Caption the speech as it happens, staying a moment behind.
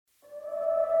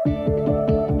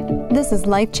This is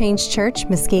Life Change Church,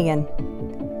 Muskegon.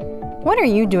 What are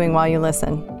you doing while you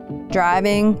listen?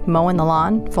 Driving, mowing the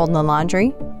lawn, folding the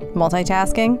laundry,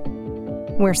 multitasking?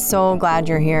 We're so glad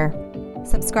you're here.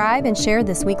 Subscribe and share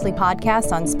this weekly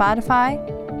podcast on Spotify,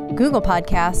 Google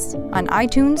Podcasts, on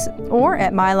iTunes, or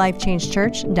at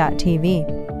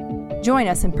mylifechangechurch.tv. Join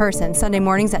us in person Sunday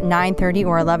mornings at 9:30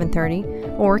 or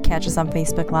 11:30, or catch us on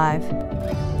Facebook Live.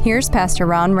 Here's Pastor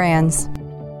Ron Rands.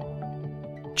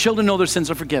 Children know their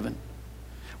sins are forgiven.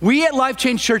 We at Life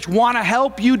Change Church want to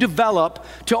help you develop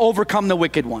to overcome the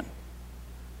wicked one,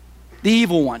 the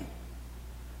evil one.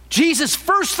 Jesus'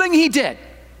 first thing he did,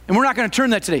 and we're not going to turn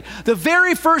that today, the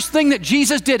very first thing that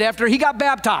Jesus did after he got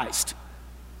baptized,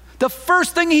 the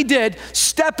first thing he did,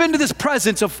 step into this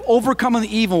presence of overcoming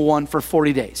the evil one for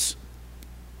 40 days.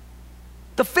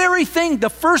 The very thing, the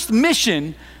first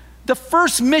mission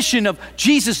of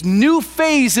Jesus' new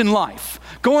phase in life,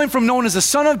 going from known as the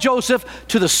son of Joseph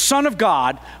to the son of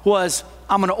God, was,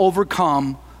 I'm going to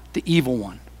overcome the evil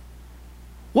one.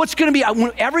 What's going to be,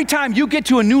 every time you get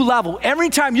to a new level,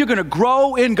 every time you're going to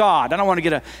grow in God, I don't want to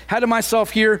get ahead of myself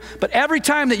here, but every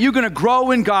time that you're going to grow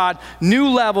in God, new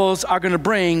levels are going to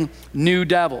bring new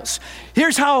devils.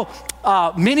 Here's how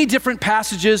many different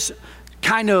passages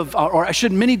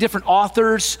many different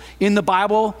authors in the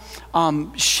Bible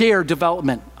share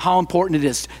development, how important it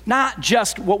is. Not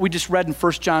just what we just read in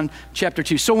 1 John chapter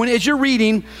 2. So as you're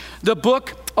reading the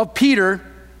book of Peter,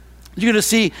 you're going to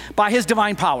see by his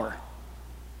divine power,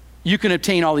 you can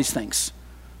obtain all these things.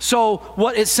 So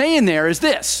what it's saying there is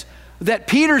this, that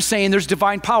Peter's saying there's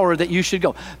divine power that you should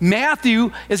go.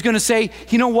 Matthew is going to say,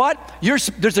 you know what?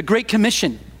 There's a great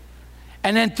commission.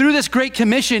 And then through this great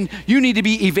commission, you need to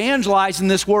be evangelized in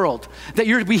this world, that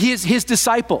you're to be his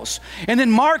disciples. And then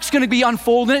Mark's going to be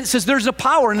unfolding it. It says there's a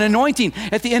power and an anointing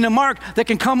at the end of Mark that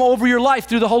can come over your life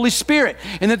through the Holy Spirit.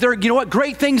 And that there are,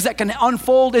 great things that can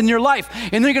unfold in your life.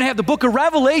 And then you're going to have the book of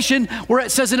Revelation where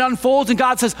it says it unfolds and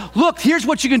God says, look, here's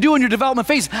what you can do in your development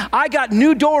phase. I got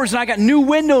new doors and I got new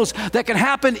windows that can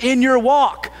happen in your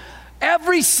walk.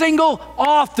 Every single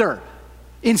author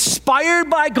inspired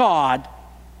by God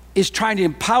is trying to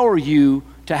empower you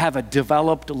to have a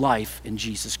developed life in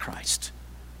Jesus Christ.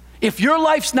 If your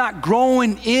life's not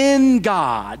growing in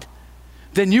God,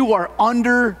 then you are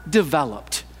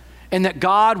underdeveloped, and that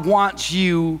God wants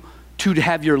you to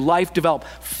have your life develop.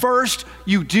 First,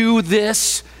 you do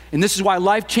this, and this is why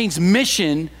Life Change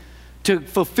mission, to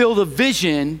fulfill the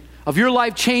vision of your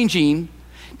life changing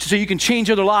so you can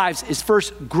change other lives, is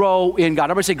first grow in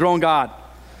God. Everybody say grow in God.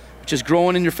 Just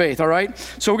growing in your faith, all right?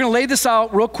 So we're going to lay this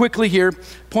out real quickly here.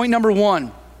 Point number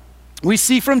one, we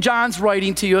see from John's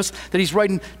writing to us that he's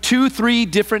writing two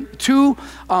things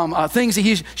that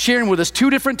he's sharing with us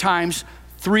 2 different times,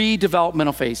 3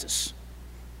 developmental phases.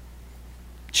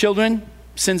 Children,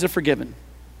 sins are forgiven.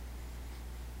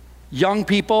 Young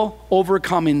people,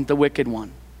 overcoming the wicked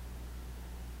one.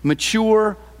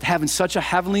 Mature, having such a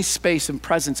heavenly space and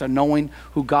presence of knowing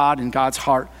who God and God's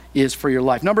heart is for your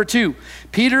life. Number 2,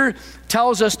 Peter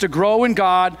tells us to grow in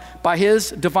God by his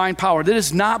divine power. That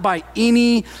is not by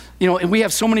any, and we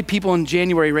have so many people in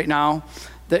January right now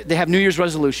that they have New Year's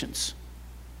resolutions.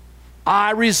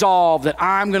 I resolve that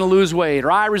I'm going to lose weight,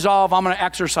 or I resolve I'm going to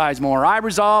exercise more, or I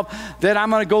resolve that I'm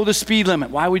going to go the speed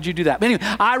limit. Why would you do that? But anyway,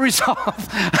 I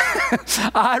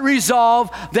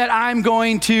resolve that I'm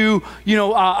going to,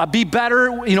 be better,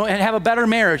 and have a better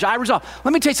marriage. Let me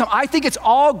tell you something. I think it's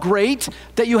all great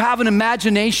that you have an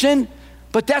imagination,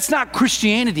 but that's not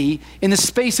Christianity in the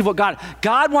space of what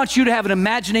God wants you to have an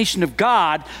imagination of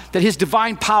God that his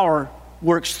divine power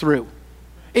works through.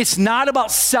 It's not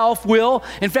about self-will.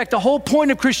 In fact, the whole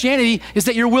point of Christianity is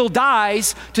that your will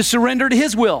dies to surrender to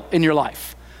his will in your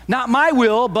life. Not my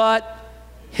will, but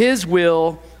his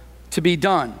will to be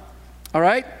done. All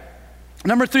right?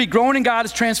 Number 3, growing in God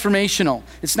is transformational.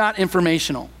 It's not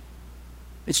informational.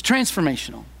 It's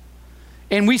transformational.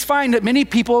 And we find that many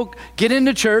people get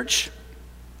into church.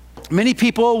 Many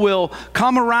people will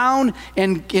come around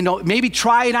and maybe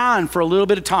try it on for a little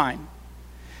bit of time.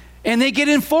 And they get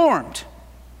informed.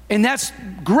 And that's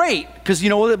great, because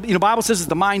the Bible says that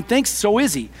the mind thinks, so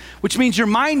is he. Which means your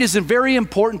mind is a very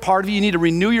important part of you. You need to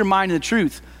renew your mind in the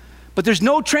truth. But there's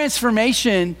no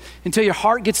transformation until your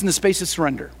heart gets in the space of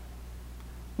surrender.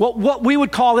 What we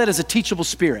would call that is a teachable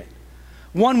spirit.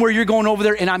 One where you're going over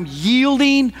there and I'm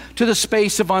yielding to the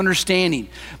space of understanding.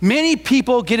 Many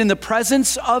people get in the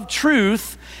presence of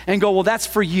truth and go, well, that's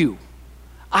for you.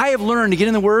 I have learned to get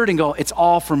in the Word and go, it's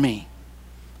all for me.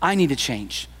 I need to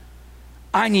change.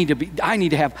 I need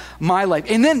to have my life.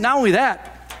 And then not only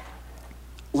that,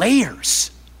 layers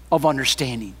of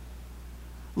understanding.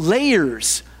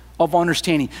 Layers of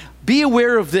understanding. Be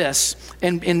aware of this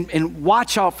and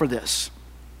watch out for this.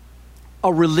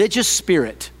 A religious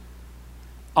spirit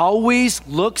always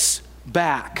looks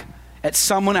back at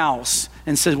someone else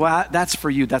and says, well, that's for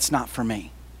you, that's not for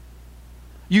me.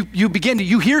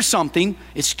 You hear something,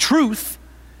 it's truth,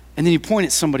 and then you point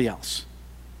at somebody else.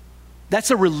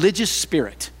 That's a religious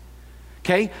spirit,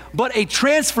 okay? But a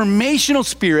transformational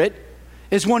spirit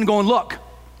is one going, look,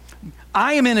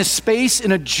 I am in a space,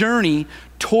 in a journey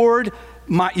toward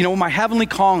my heavenly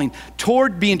calling,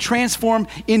 toward being transformed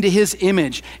into his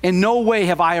image. In no way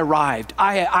have I arrived.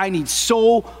 I need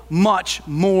so much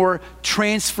more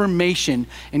transformation,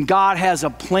 and God has a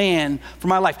plan for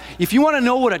my life. If you want to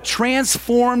know what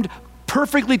a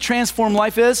perfectly transformed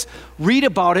life is, read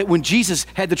about it when Jesus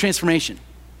had the transformation.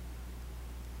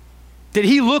 Did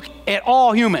he look at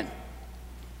all human?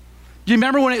 Do you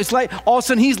remember when it was like all of a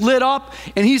sudden he's lit up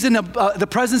and he's in the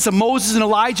presence of Moses and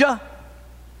Elijah?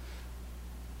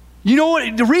 You know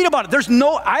what, to read about it,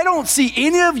 I don't see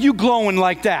any of you glowing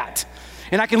like that.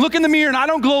 And I can look in the mirror and I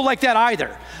don't glow like that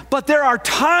either. But there are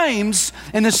times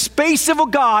in the space of a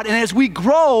God, and as we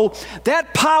grow,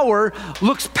 that power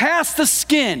looks past the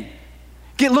skin.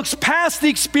 It looks past the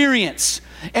experience.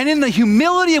 And in the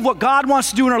humility of what God wants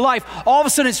to do in our life, all of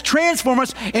a sudden it's transformed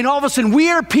us, and all of a sudden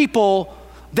we are people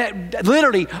that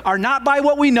literally are not by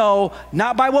what we know,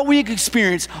 not by what we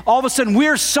experience. All of a sudden,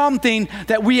 we're something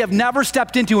that we have never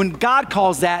stepped into, and God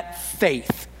calls that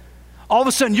faith. All of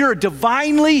a sudden, you're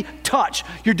divinely touched.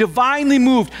 You're divinely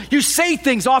moved. You say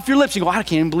things off your lips. You go, I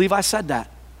can't even believe I said that.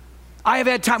 I have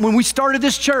had time, when we started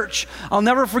this church, I'll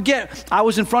never forget, I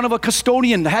was in front of a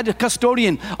custodian, the head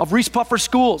custodian of Reese Puffer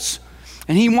Schools,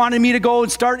 and he wanted me to go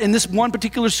and start in this one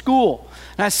particular school.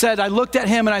 And I looked at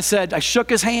him and I shook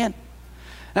his hand.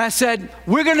 And I said,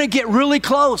 we're going to get really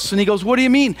close. And he goes, what do you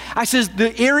mean? I says,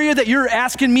 the area that you're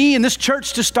asking me in this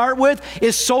church to start with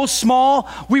is so small,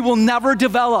 we will never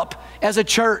develop as a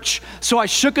church. So I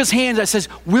shook his hand. I says,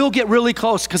 we'll get really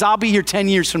close because I'll be here 10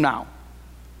 years from now.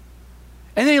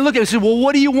 And then he looked at me and said, well,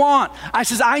 what do you want? I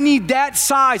says, I need that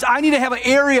size. I need to have an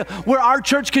area where our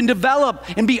church can develop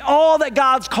and be all that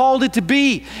God's called it to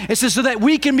be. It says, so that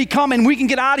we can become and we can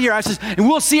get out of here. I says, and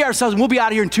we'll see ourselves and we'll be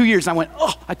out of here in 2 years. And I went,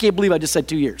 oh, I can't believe I just said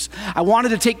 2 years. I wanted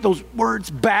to take those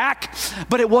words back,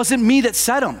 but it wasn't me that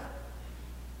said them.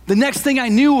 The next thing I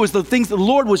knew was the things the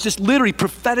Lord was just literally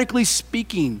prophetically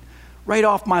speaking right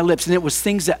off my lips. And it was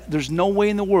things that there's no way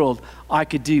in the world I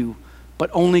could do, but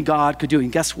only God could do.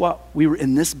 And guess what? We were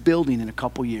in this building in a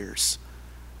couple years.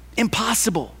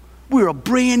 Impossible. We were a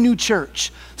brand new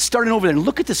church starting over there. And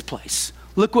look at this place.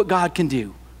 Look what God can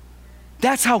do.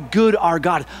 That's how good our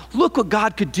God is. Look what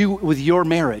God could do with your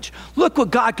marriage. Look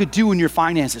what God could do in your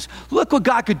finances. Look what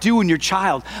God could do in your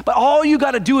child. But all you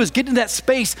got to do is get in that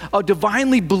space of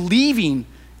divinely believing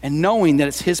and knowing that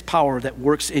it's his power that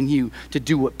works in you to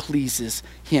do what pleases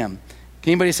him.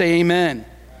 Can anybody say amen?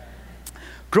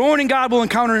 Growing in God will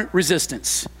encounter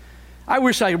resistance. I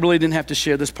wish I really didn't have to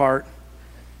share this part.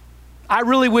 I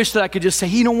really wish that I could just say,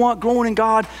 hey, you know what, growing in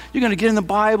God, you're going to get in the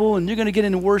Bible and you're going to get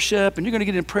into worship and you're going to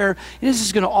get in prayer. And this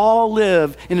is going to all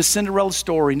live in a Cinderella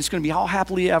story and it's going to be all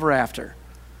happily ever after.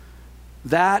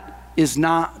 That is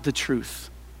not the truth.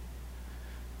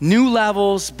 New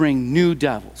levels bring new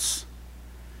devils.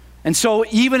 And so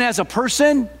even as a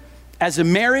person, as a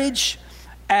marriage,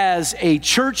 as a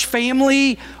church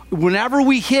family, whenever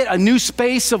we hit a new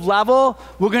space of level,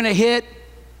 we're going to hit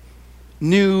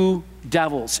new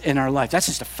devils in our life. That's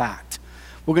just a fact.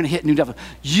 We're going to hit new devils.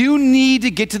 You need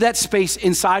to get to that space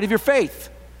inside of your faith.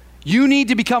 You need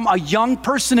to become a young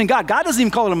person in God. God doesn't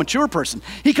even call it a mature person.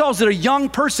 He calls it a young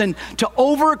person to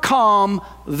overcome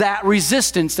that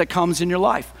resistance that comes in your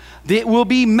life. It will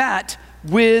be met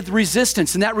with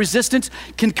resistance, and that resistance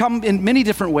can come in many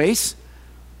different ways.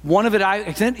 One of it,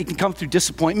 I think, it can come through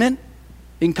disappointment.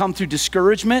 It can come through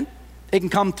discouragement. It can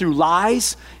come through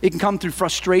lies. It can come through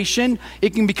frustration.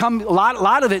 It can become, a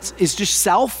lot of it is just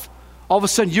self. All of a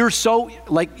sudden, you're so,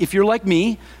 if you're like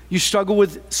me, you struggle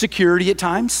with security at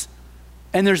times.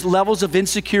 And there's levels of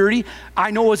insecurity. I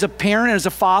know as a parent, as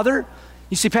a father,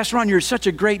 you say, Pastor Ron, you're such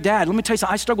a great dad. Let me tell you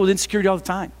something, I struggle with insecurity all the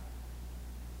time.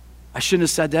 I shouldn't have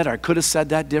said that, or I could have said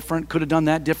that different, could have done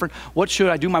that different. What should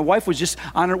I do? My wife was just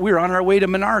we were on our way to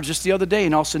Menards just the other day,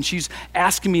 and all of a sudden she's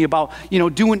asking me about,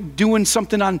 doing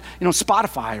something on,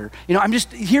 Spotify, or, I'm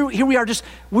just, here we are,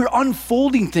 we're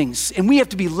unfolding things, and we have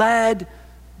to be led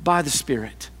by the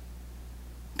Spirit.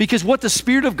 Because what the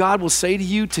Spirit of God will say to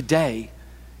you today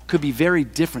could be very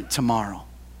different tomorrow.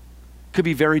 Could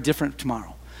be very different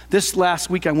tomorrow. This last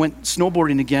week I went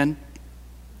snowboarding again,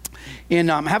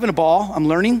 and I'm having a ball, I'm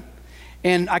learning.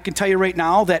 And I can tell you right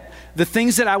now that the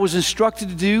things that I was instructed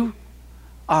to do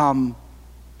a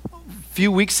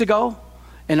few weeks ago,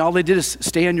 and all they did is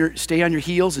stay on your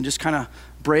heels and just kind of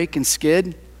brake and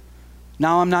skid.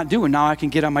 Now I'm not doing. Now I can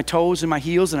get on my toes and my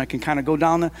heels and I can kind of go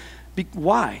down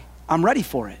why? I'm ready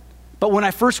for it. But when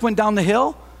I first went down the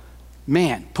hill,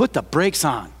 man, put the brakes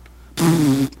on.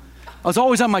 I was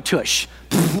always on my tush.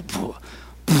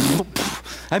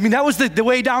 I mean, that was the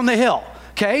way down the hill,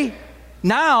 okay?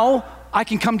 Now I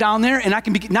can come down there and I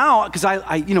can now, because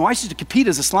I used to compete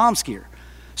as a slalom skier.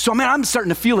 So, man, I'm starting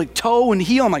to feel like toe and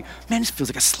heel. I'm like, man, this feels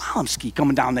like a slalom ski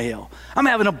coming down the hill. I'm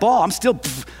having a ball. I'm still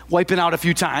wiping out a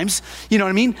few times. You know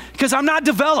what I mean? Because I'm not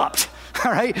developed,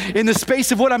 all right, in the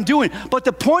space of what I'm doing. But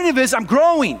the point of it is I'm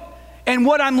growing. And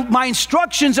my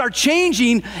instructions are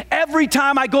changing every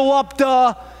time I go up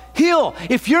the hill.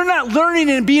 If you're not learning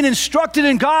and being instructed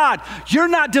in God, you're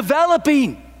not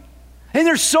developing. And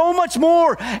there's so much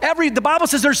more. The Bible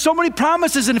says there's so many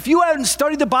promises, and if you haven't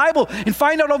studied the Bible and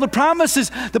find out all the promises,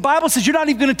 the Bible says you're not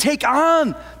even going to take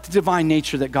on the divine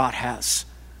nature that God has.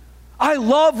 I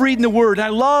love reading the Word, and I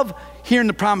love hearing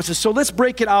the promises. So let's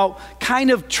break it out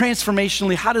kind of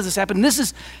transformationally. How does this happen?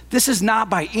 This is not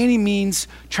by any means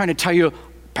trying to tell you,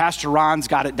 Pastor Ron's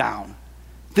got it down.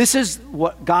 This is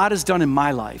what God has done in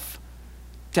my life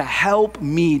to help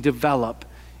me develop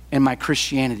in my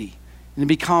Christianity and to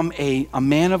become a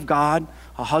man of God,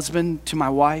 a husband to my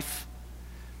wife,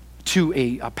 to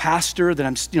a pastor that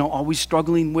I'm always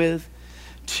struggling with,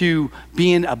 to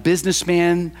being a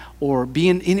businessman or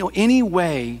being any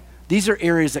way. These are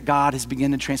areas that God has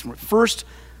begun to transform. First,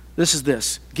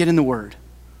 get in the Word.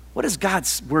 What does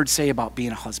God's Word say about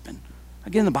being a husband?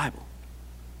 Get in the Bible.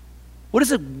 What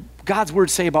does God's Word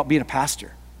say about being a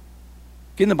pastor?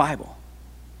 Get in the Bible.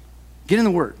 Get in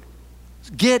the Word.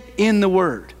 Get in the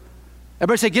Word.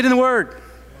 Everybody say, get in the Word.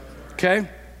 Okay?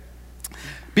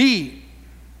 B,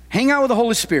 hang out with the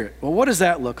Holy Spirit. Well, what does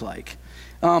that look like?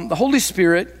 The Holy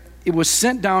Spirit, it was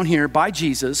sent down here by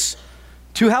Jesus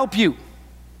to help you,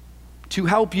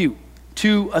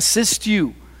 to assist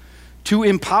you, to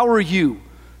empower you,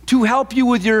 to help you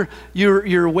with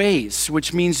your ways,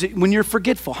 which means when you're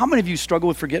forgetful. How many of you struggle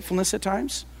with forgetfulness at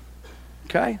times?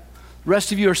 Okay? The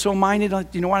rest of you are so minded,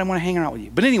 you know what, I want to hang out with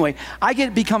you. But anyway, I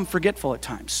become forgetful at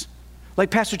times. Like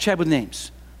Pastor Chad with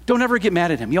names. Don't ever get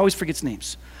mad at him. He always forgets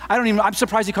names. I'm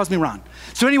surprised he calls me Ron.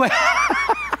 So anyway,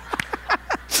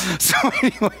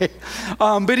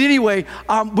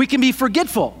 we can be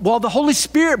forgetful. Well, the Holy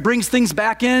Spirit brings things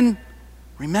back in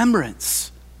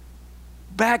remembrance.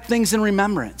 Back things in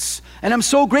remembrance. And I'm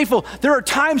so grateful. There are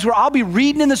times where I'll be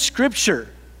reading in the scripture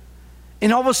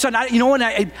and all of a sudden, I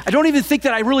don't even think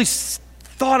that I really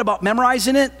thought about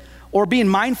memorizing it or being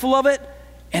mindful of it.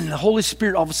 And the Holy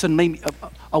Spirit all of a sudden made me,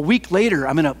 a week later,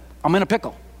 I'm in a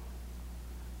pickle.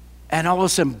 And all of a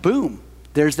sudden, boom,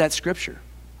 there's that scripture.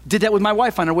 Did that with my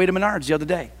wife on our way to Menards the other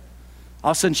day.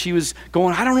 All of a sudden she was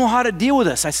going, I don't know how to deal with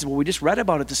this. I said, well, we just read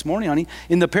about it this morning, honey,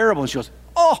 in the parable. And she goes,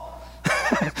 oh,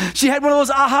 she had one of those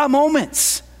aha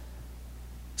moments.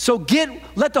 So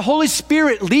let the Holy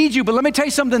Spirit lead you. But let me tell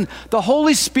you something, the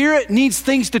Holy Spirit needs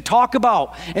things to talk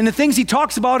about. And the things he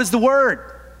talks about is the Word.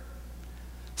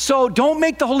 So don't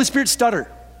make the Holy Spirit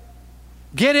stutter.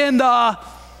 Get in the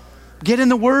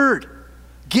Word.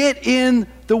 Get in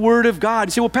the Word of God.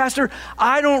 You say, well, Pastor,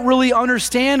 I don't really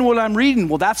understand what I'm reading.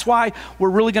 Well, that's why we're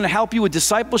really going to help you with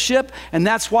discipleship, and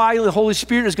that's why the Holy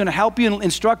Spirit is going to help you and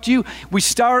instruct you. We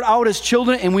start out as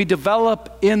children, and we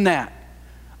develop in that.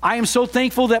 I am so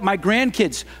thankful that my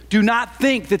grandkids do not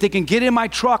think that they can get in my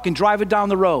truck and drive it down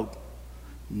the road.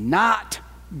 Not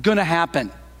going to happen.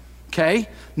 Okay?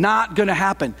 Not going to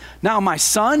happen. Now, my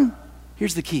son,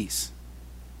 here's the keys.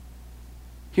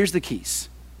 Here's the keys.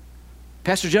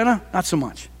 Pastor Jenna, not so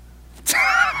much.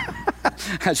 I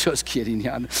was just kidding,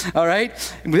 yeah. All right?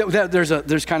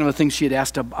 There's kind of a thing she had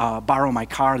asked to borrow my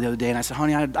car the other day, and I said,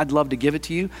 honey, I'd love to give it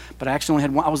to you, but I actually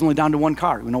I was only down to one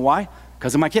car. You know why?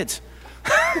 Because of my kids.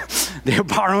 They were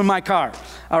borrowing my car.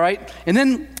 All right? And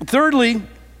then thirdly,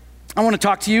 I want to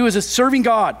talk to you is serving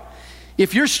God.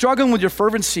 If you're struggling with your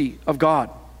fervency of God,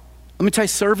 let me tell you,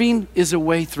 serving is a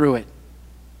way through it.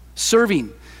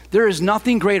 Serving. There is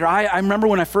nothing greater. I remember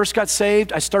when I first got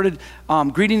saved, I started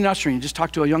greeting and ushering. I just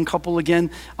talked to a young couple again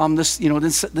this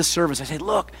service. I said,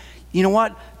 look, you know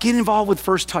what? Get involved with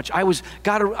First Touch. I was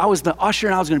the usher,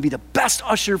 and I was going to be the best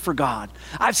usher for God.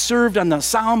 I've served on the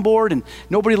soundboard, and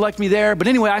nobody liked me there. But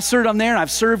anyway, I served on there, and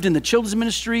I've served in the children's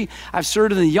ministry. I've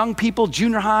served in the young people,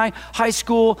 junior high, high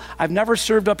school. I've never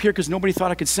served up here because nobody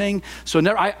thought I could sing. So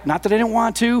not that I didn't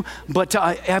want to, but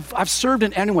I've served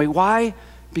in anyway. Why?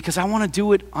 Because I want to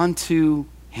do it unto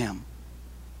Him.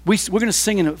 We're going to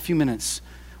sing in a few minutes.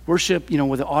 Worship,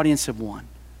 with the audience of one.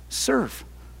 Serve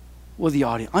with the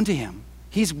audience unto him.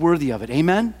 He's worthy of it.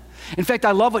 Amen? In fact,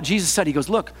 I love what Jesus said. He goes,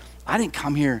 look, I didn't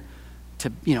come here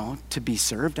to be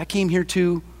served. I came here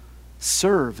to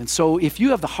serve. And so if you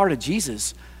have the heart of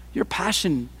Jesus, your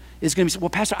passion is going to be, well,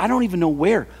 Pastor, I don't even know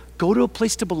where. Go to a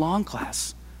place to belong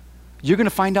class. You're going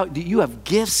to find out that you have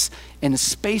gifts and a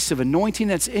space of anointing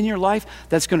that's in your life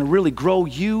that's going to really grow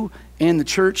you and the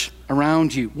church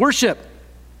around you. Worship.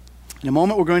 In a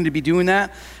moment, we're going to be doing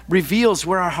that. Reveals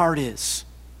where our heart is.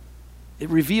 It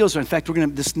reveals, in fact,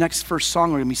 this next first song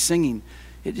we're going to be singing,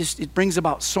 it brings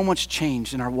about so much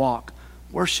change in our walk.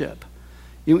 Worship.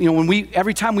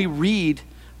 Every time we read,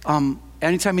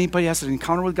 anytime anybody has an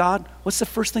encounter with God, what's the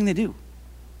first thing they do?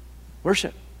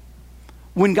 Worship.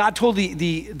 When God told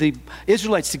the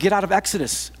Israelites to get out of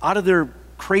Exodus, out of their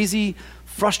crazy,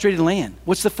 frustrated land,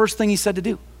 what's the first thing he said to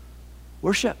do?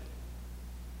 Worship.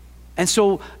 And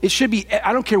so it should be,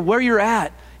 I don't care where you're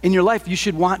at in your life, you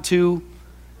should want to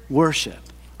worship,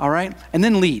 all right? And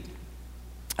then lead.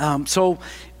 So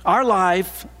our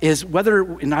life is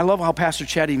and I love how Pastor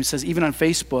Chad even says, even on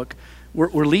Facebook,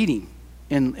 we're leading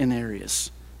in areas,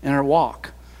 in our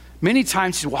walk. Many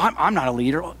times he says, well, I'm not a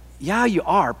leader. Yeah, you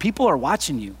are. People are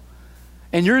watching you.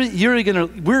 And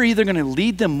we're either going to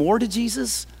lead them more to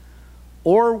Jesus,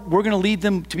 or we're going to lead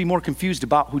them to be more confused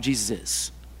about who Jesus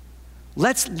is.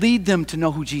 Let's lead them to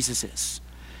know who Jesus is.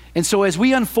 And so as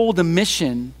we unfold the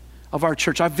mission of our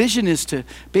church, our vision is to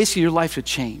basically your life to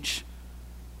change.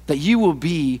 That you will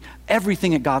be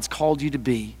everything that God's called you to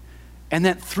be. And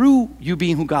that through you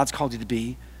being who God's called you to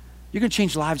be, you're going to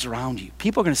change lives around you.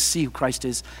 People are going to see who Christ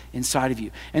is inside of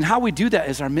you. And how we do that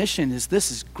is our mission is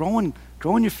growing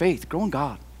your faith, growing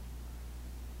God.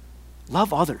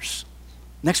 Love others.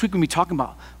 Next week we'll be talking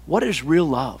about what is real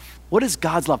love? What is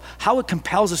God's love? How it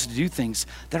compels us to do things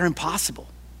that are impossible.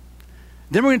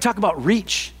 Then we're going to talk about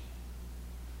reach.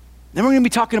 Then we're going to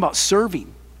be talking about serving.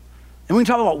 And we're going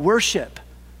to talk about worship.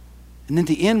 And then at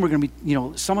the end, we're going to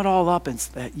be, sum it all up and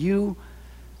that you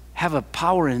have a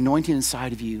power and anointing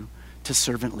inside of you to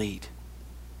serve and lead.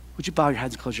 Would you bow your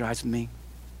heads and close your eyes with me?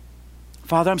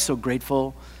 Father, I'm so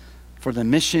grateful for the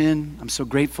mission. I'm so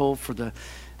grateful for the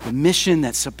mission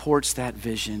that supports that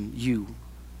vision, you.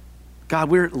 God,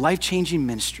 we're life-changing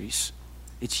ministries.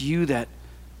 It's you that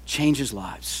changes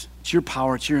lives. It's your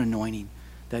power, it's your anointing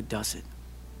that does it.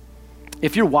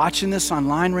 If you're watching this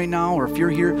online right now, or if you're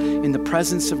here in the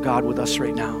presence of God with us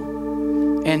right now,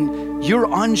 and you're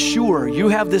unsure, you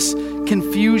have this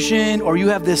confusion, or you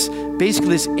have this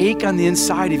ache on the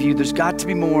inside of you, there's got to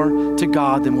be more to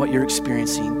God than what you're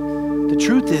experiencing. The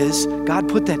truth is, God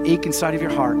put that ache inside of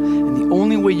your heart, and the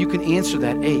only way you can answer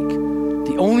that ache,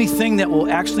 the only thing that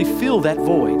will actually fill that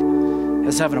void,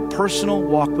 is having a personal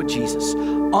walk with Jesus,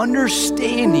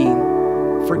 understanding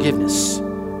forgiveness,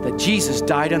 that Jesus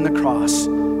died on the cross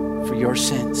for your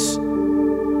sins.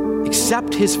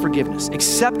 Accept his forgiveness.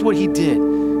 Accept what he did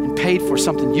and paid for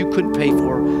something you couldn't pay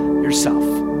for yourself.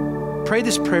 Pray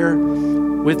this prayer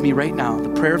with me right now, the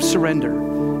prayer of surrender.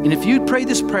 And if you pray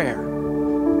this prayer,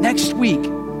 next week,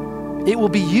 it will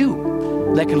be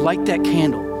you that can light that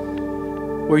candle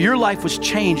where your life was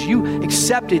changed. You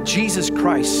accepted Jesus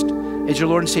Christ as your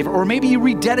Lord and Savior. Or maybe you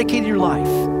rededicated your life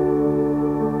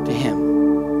to him.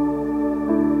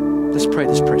 Let's pray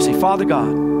this prayer. Say, Father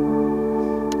God,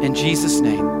 in Jesus'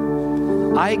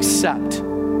 name, I accept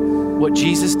what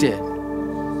Jesus did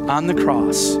on the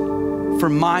cross for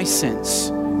my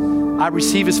sins. I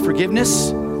receive his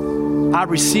forgiveness. I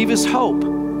receive his hope,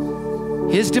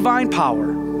 his divine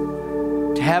power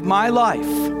to have my life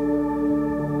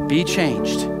be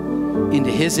changed into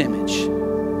his image.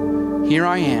 Here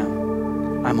I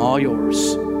am. I'm all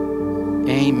yours.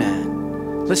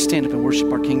 Amen. Let's stand up and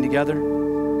worship our King together.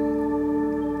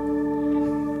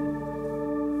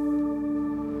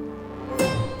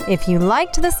 If you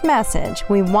liked this message,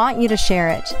 we want you to share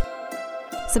it.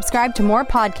 Subscribe to more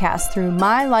podcasts through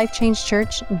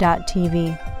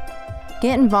mylifechangechurch.tv.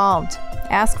 Get involved.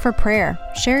 Ask for prayer.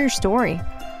 Share your story.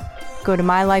 Go to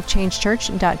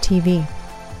mylifechangechurch.tv.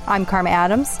 I'm Karma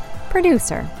Adams,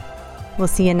 producer. We'll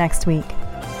see you next week.